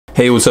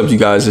Hey, what's up you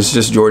guys? It's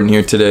just Jordan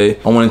here today.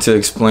 I wanted to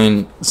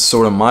explain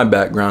sort of my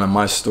background and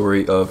my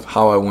story of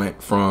how I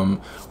went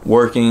from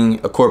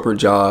working a corporate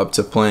job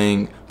to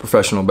playing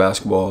professional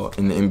basketball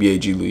in the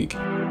NBA G League.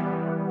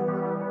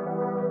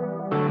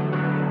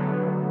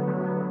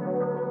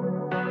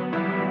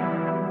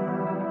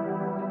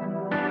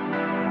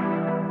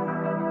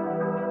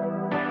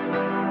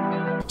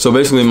 So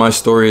basically my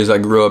story is I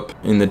grew up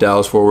in the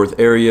Dallas-Fort Worth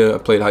area. I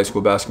played high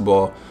school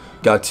basketball.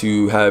 Got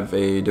to have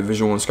a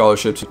Division I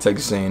scholarship to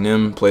Texas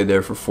A&M, played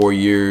there for 4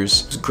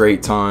 years. It was a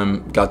great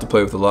time. Got to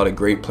play with a lot of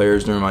great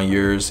players during my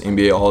years,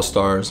 NBA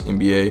All-Stars,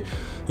 NBA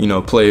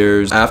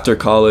players. After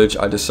college,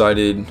 I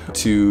decided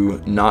to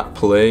not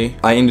play.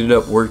 I ended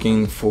up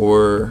working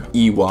for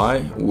EY,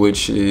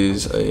 which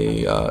is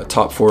a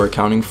top 4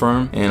 accounting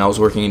firm, and I was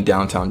working in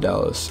downtown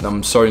Dallas. And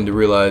I'm starting to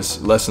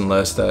realize less and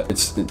less that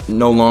it's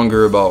no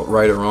longer about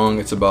right or wrong.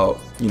 It's about,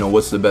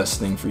 what's the best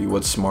thing for you,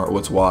 what's smart,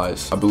 what's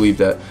wise. I believe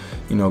that,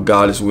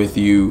 God is with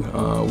you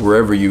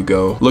wherever you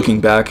go. Looking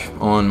back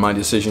on my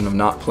decision of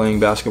not playing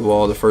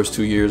basketball the first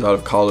 2 years out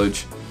of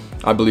college,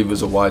 I believe it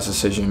was a wise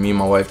decision. Me and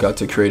my wife got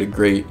to create a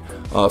great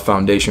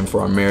foundation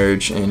for our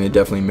marriage, and it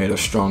definitely made us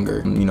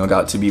stronger.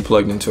 Got to be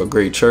plugged into a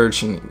great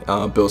church and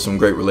built some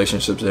great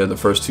relationships there the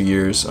first 2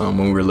 years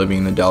when we were living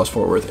in the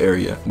Dallas-Fort Worth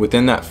area.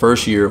 Within that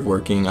first year of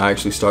working, I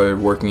actually started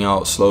working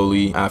out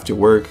slowly after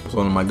work. It was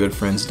one of my good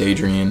friends,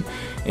 Dadrian,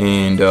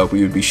 and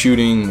we would be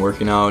shooting,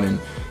 working out, and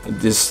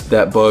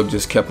that bug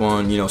just kept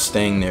on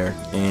staying there,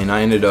 and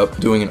I ended up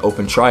doing an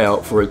open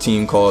tryout for a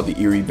team called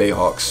the Erie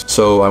Bayhawks.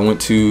 So I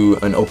went to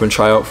an open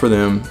tryout for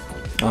them.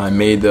 I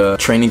made the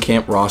training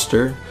camp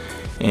roster,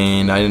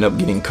 and I ended up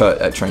getting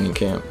cut at training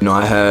camp.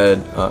 I had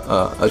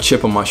a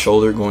chip on my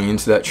shoulder going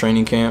into that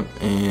training camp,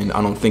 and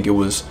I don't think it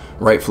was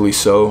rightfully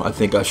so. I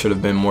think I should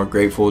have been more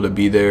grateful to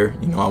be there.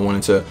 I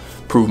wanted to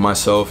prove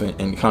myself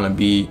and kind of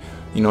be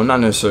not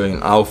necessarily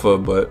an alpha,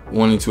 but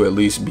wanting to at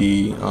least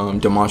be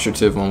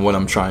demonstrative on what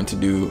I'm trying to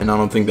do. And I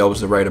don't think that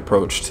was the right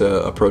approach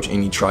to approach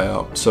any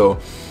tryout. So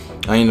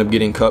I ended up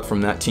getting cut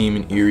from that team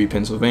in Erie,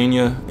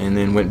 Pennsylvania, and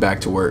then went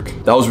back to work.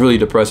 That was really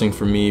depressing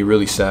for me,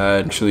 really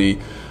sad. Actually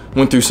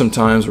went through some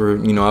times where,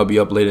 I'll be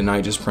up late at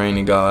night just praying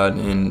to God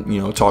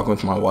and, talking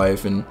with my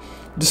wife and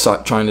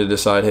trying to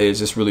decide, hey, is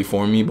this really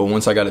for me? But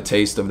once I got a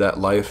taste of that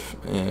life,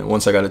 and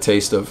once I got a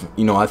taste of,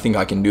 I think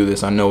I can do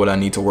this, I know what I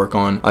need to work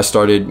on, I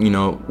started,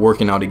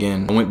 working out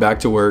again. I went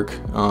back to work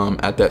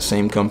at that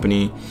same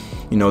company.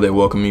 They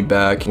welcomed me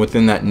back.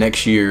 Within that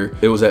next year,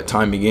 it was that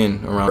time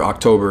again, around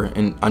October,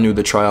 and I knew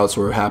the tryouts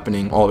were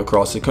happening all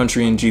across the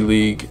country in G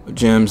League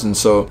gyms, and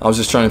so I was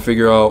just trying to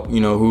figure out,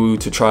 who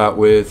to try out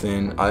with,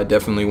 and I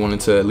definitely wanted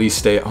to at least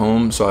stay at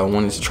home, so I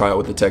wanted to try out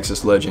with the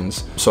Texas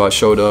Legends. So I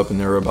showed up, and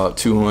there were about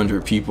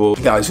 200 people,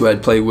 guys who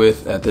I'd played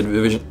with at the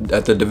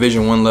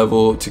Division I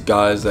level, to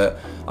guys that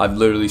I've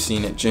literally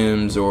seen at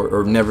gyms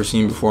or never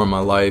seen before in my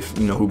life,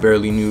 who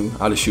barely knew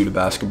how to shoot a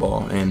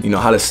basketball. And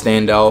how to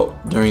stand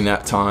out during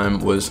that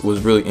time was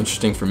really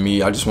interesting for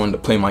me. I just wanted to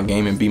play my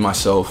game and be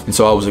myself. And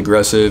so I was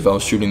aggressive, I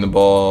was shooting the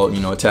ball,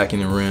 attacking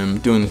the rim,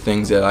 doing the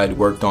things that I had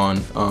worked on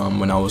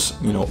when I was,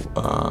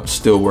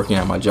 still working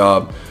at my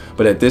job.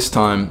 But at this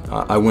time,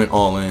 I went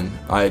all in.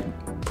 I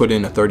put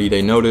in a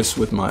 30-day notice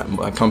with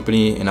my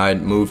company, and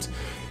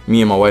me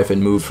and my wife had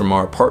moved from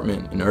our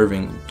apartment in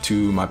Irving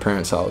to my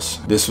parents' house.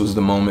 This was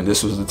the moment,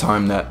 this was the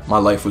time that my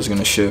life was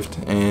gonna shift.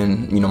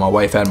 And my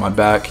wife had my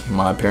back,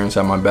 my parents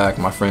had my back,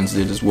 my friends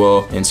did as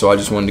well. And so I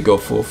just wanted to go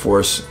full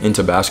force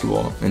into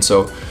basketball. And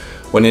so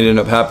what ended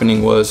up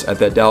happening was, at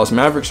that Dallas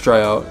Mavericks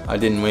tryout, I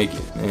didn't make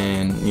it.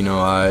 And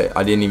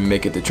I didn't even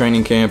make it to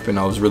training camp, and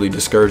I was really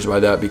discouraged by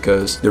that,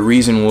 because the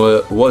reason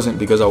wasn't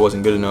because I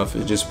wasn't good enough,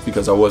 it's just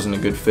because I wasn't a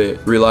good fit.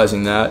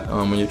 Realizing that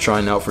when you're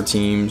trying out for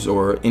teams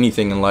or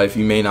anything in life,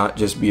 you may not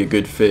just be a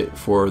good fit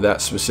for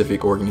that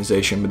specific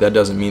organization, but that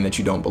doesn't mean that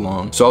you don't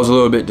belong. So I was a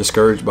little bit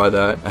discouraged by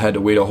that. I had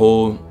to wait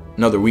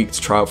another week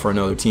to try out for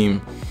another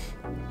team.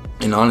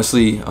 And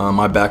honestly,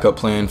 my backup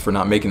plan for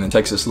not making the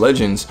Texas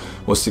Legends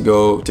was to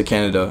go to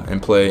Canada and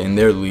play in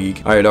their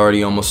league. I had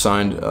already almost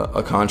signed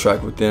a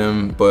contract with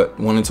them, but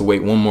wanted to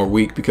wait one more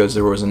week because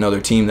there was another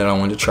team that I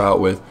wanted to try out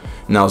with,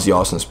 and that was the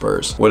Austin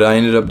Spurs. What I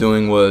ended up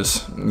doing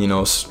was,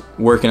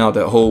 working out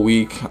that whole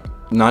week,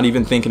 not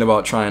even thinking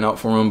about trying out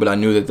for them, but I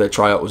knew that the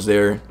tryout was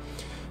there.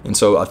 And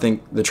so I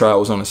think the tryout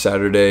was on a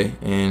Saturday,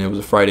 and it was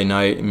a Friday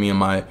night, and me and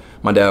my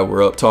dad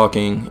were up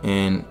talking,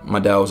 and my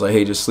dad was like,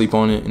 hey, just sleep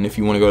on it, and if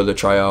you want to go to the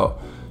tryout,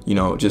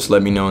 just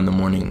let me know in the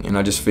morning. And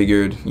I just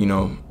figured,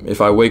 if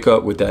I wake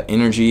up with that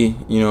energy,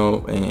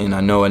 and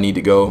I know I need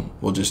to go,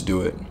 we'll just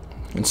do it.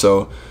 And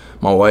so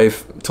my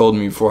wife told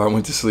me before I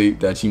went to sleep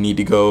that you need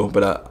to go,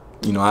 but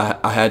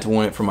I had to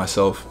want it for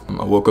myself.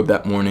 I woke up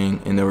that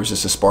morning and there was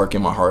just a spark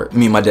in my heart.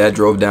 Me and my dad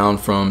drove down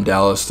from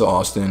Dallas to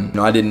Austin.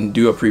 I didn't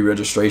do a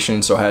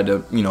pre-registration, so I had to,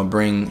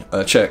 bring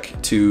a check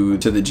to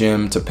the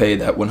gym to pay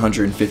that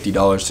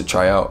 $150 to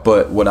try out.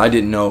 But what I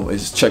didn't know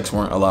is checks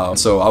weren't allowed.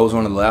 So I was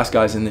one of the last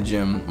guys in the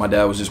gym. My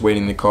dad was just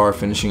waiting in the car,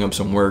 finishing up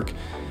some work.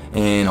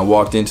 And I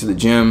walked into the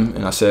gym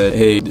and I said,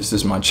 hey, this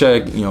is my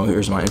check, you know,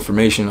 here's my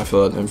information. I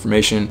filled out the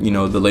information. You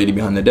know, the lady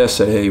behind the desk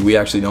said, hey, we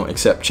actually don't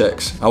accept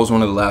checks. I was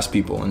one of the last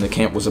people, and the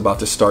camp was about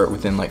to start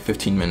within like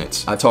 15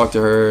 minutes. I talked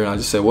to her and I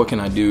just said, what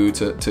can I do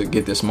to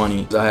get this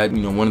money? I had,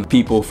 you know, one of the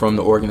people from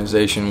the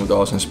organization with the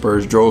Austin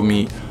Spurs drove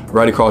me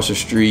right across the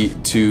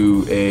street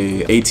to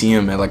a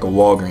ATM at like a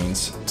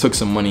Walgreens, took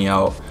some money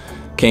out,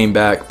 came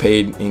back,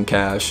 paid in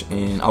cash,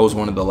 and I was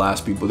one of the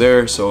last people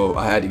there, so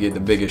I had to get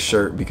the biggest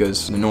shirt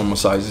because the normal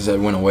sizes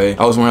had went away.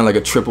 I was wearing like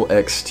a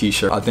XXX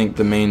t-shirt. I think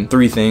the main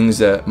 3 things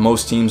that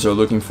most teams are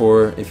looking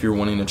for if you're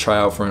wanting to try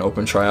out for an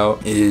open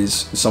tryout is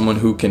someone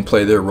who can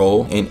play their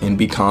role and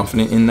be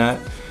confident in that,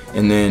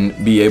 and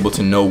then be able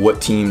to know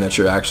what team that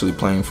you're actually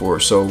playing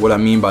for. So what I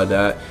mean by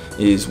that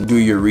is do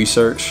your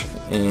research.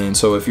 And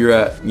so if you're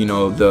at, you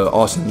know, the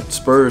Austin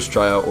Spurs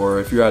tryout, or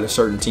if you're at a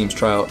certain team's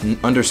tryout,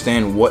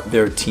 understand what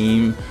their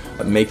team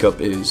makeup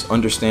is,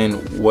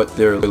 understand what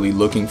they're really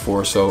looking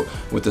for. So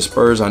with the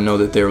Spurs, I know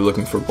that they were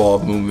looking for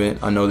ball movement,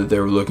 I know that they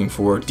were looking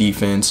for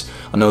defense,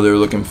 I know they were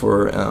looking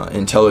for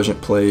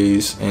intelligent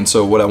plays. And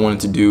so what I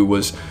wanted to do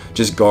was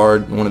just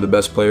guard one of the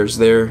best players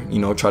there, you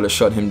know, try to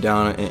shut him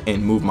down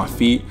and move my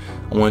feet.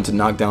 I wanted to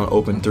knock down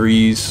open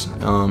threes,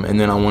 and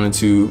then I wanted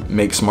to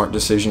make smart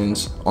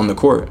decisions on the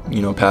court,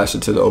 you know, pass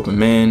it to the open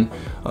man,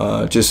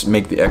 just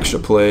make the extra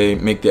play,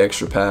 make the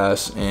extra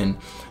pass. And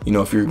you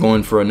know, if you're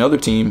going for another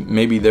team,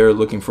 maybe they're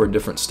looking for a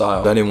different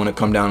style. I didn't want to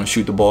come down and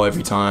shoot the ball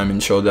every time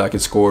and show that I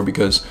could score,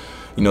 because,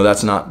 you know,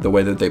 that's not the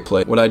way that they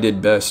play. What I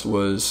did best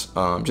was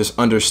just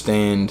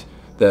understand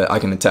that I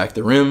can attack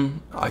the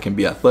rim, I can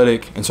be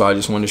athletic, and so I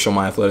just wanted to show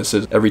my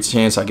athleticism. Every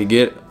chance I could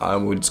get, I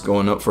was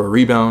going up for a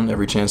rebound.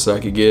 Every chance that I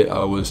could get,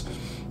 I was,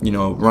 you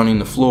know, running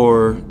the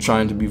floor,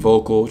 trying to be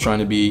vocal, trying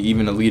to be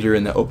even a leader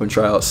in that open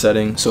tryout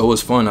setting. So it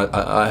was fun.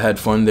 I had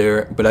fun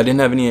there, but I didn't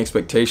have any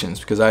expectations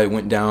because I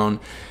went down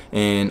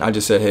and I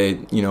just said, hey,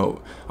 you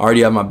know, I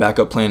already have my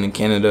backup plan in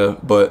Canada,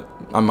 but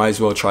I might as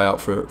well try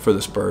out for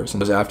the Spurs.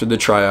 And after the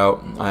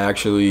tryout, I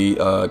actually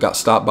got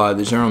stopped by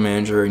the general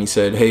manager, and he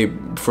said, hey,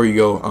 before you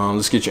go,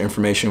 let's get your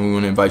information. We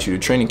want to invite you to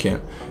training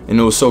camp. And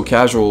it was so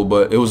casual,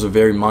 but it was a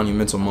very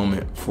monumental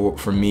moment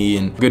for me,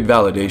 and good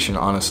validation,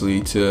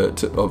 honestly,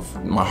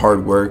 of my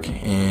hard work,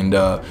 and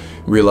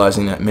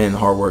realizing that, man, the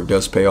hard work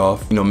does pay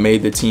off. You know,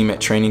 made the team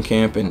at training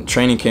camp, and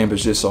training camp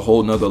is just a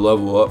whole nother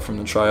level up from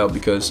the tryout,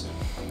 because,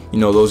 you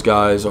know, those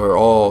guys are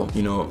all,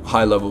 you know,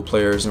 high-level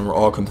players, and we're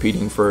all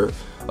competing for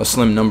a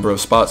slim number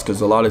of spots,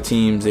 because a lot of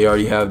teams, they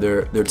already have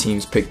their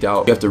teams picked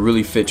out. You have to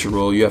really fit your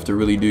role, you have to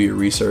really do your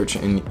research,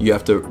 and you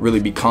have to really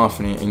be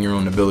confident in your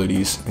own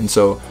abilities. And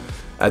so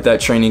at that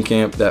training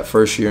camp, that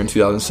first year in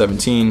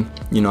 2017,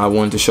 you know, I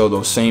wanted to show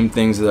those same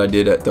things that I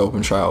did at the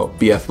open tryout.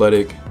 Be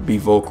athletic, be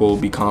vocal,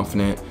 be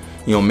confident,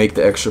 you know, make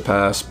the extra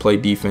pass, play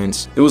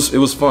defense. It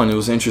was fun, it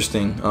was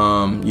interesting.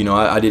 You know,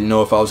 I didn't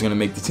know if I was gonna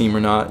make the team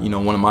or not. You know,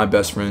 one of my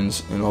best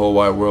friends in the whole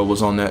wide world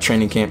was on that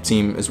training camp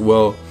team as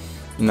well,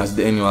 and that's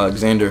Daniel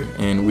Alexander.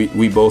 And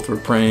we both were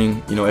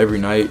praying, you know, every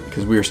night,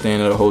 because we were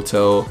staying at a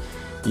hotel,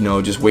 you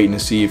know, just waiting to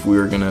see if we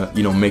were gonna,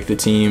 you know, make the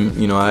team.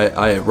 You know,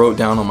 I wrote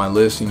down on my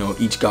list, you know,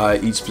 each guy,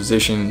 each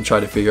position, and try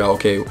to figure out,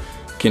 okay,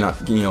 can I,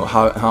 you know,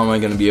 how am I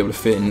gonna be able to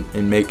fit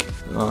and make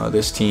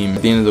this team.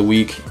 At the end of the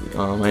week,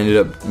 I ended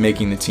up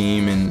making the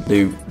team, and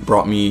they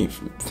brought me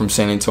from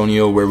San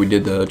Antonio, where we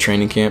did the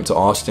training camp, to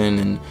Austin,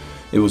 and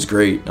it was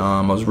great.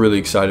 I was really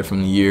excited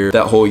from the year.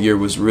 That whole year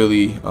was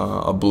really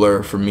a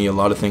blur for me. A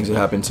lot of things that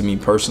happened to me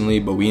personally,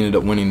 but we ended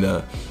up winning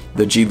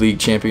the G League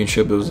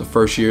championship. It was the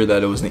first year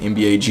that it was the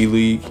NBA G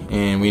League,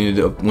 and we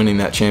ended up winning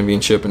that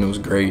championship, and it was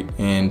great.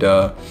 And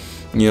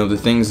you know, the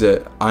things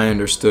that I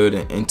understood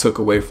and took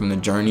away from the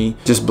journey,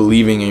 just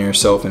believing in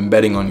yourself and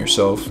betting on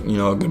yourself. You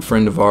know, a good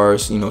friend of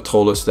ours, you know,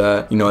 told us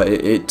that, you know,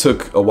 it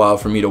took a while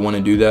for me to want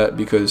to do that,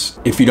 because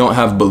if you don't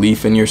have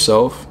belief in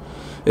yourself,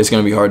 it's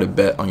going to be hard to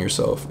bet on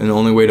yourself. And the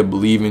only way to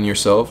believe in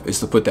yourself is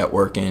to put that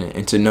work in,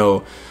 and to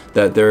know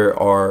that there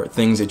are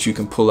things that you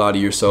can pull out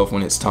of yourself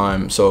when it's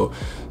time. So,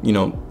 you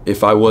know,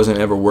 if I wasn't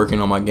ever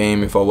working on my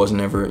game, if I wasn't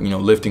ever, you know,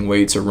 lifting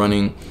weights or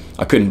running,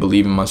 I couldn't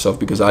believe in myself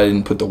because I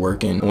didn't put the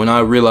work in. When I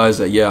realized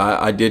that, yeah,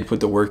 I did put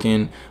the work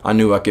in, I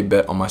knew I could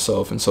bet on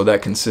myself. And so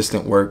that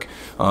consistent work,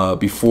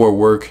 before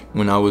work,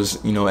 when I was,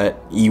 you know, at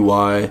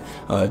EY,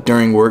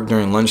 during work,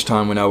 during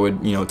lunchtime, when I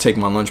would, you know, take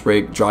my lunch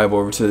break, drive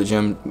over to the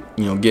gym,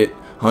 you know, get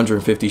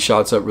 150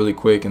 shots up really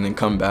quick, and then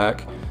come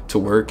back to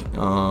work,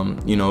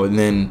 you know, and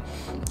then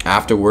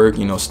after work,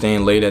 you know,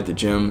 staying late at the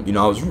gym. You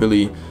know, I was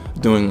really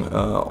doing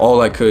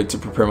all I could to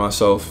prepare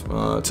myself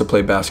to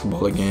play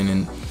basketball again,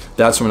 and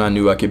that's when I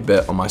knew I could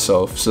bet on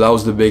myself. So that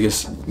was the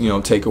biggest, you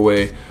know,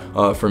 takeaway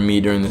for me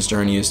during this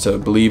journey, is to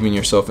believe in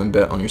yourself and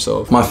bet on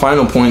yourself. My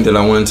final point that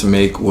I wanted to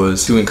make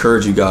was to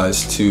encourage you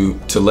guys to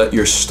let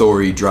your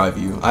story drive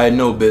you. I had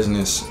no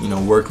business, you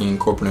know, working in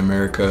corporate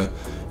America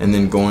and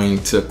then going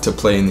to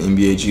play in the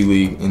NBA G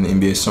League, in the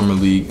NBA Summer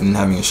League, and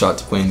having a shot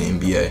to play in the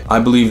NBA. I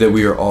believe that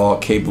we are all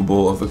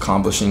capable of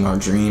accomplishing our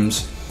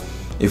dreams,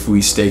 if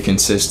we stay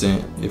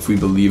consistent, if we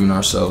believe in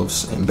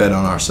ourselves and bet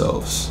on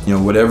ourselves. You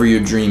know, whatever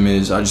your dream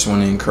is, I just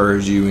want to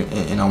encourage you,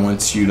 and I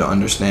want you to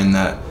understand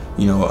that,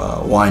 you know,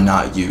 why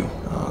not you?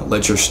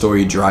 Let your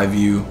story drive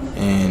you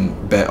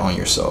and bet on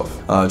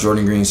yourself.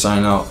 Jordan Green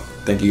signing out.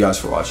 Thank you guys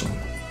for watching.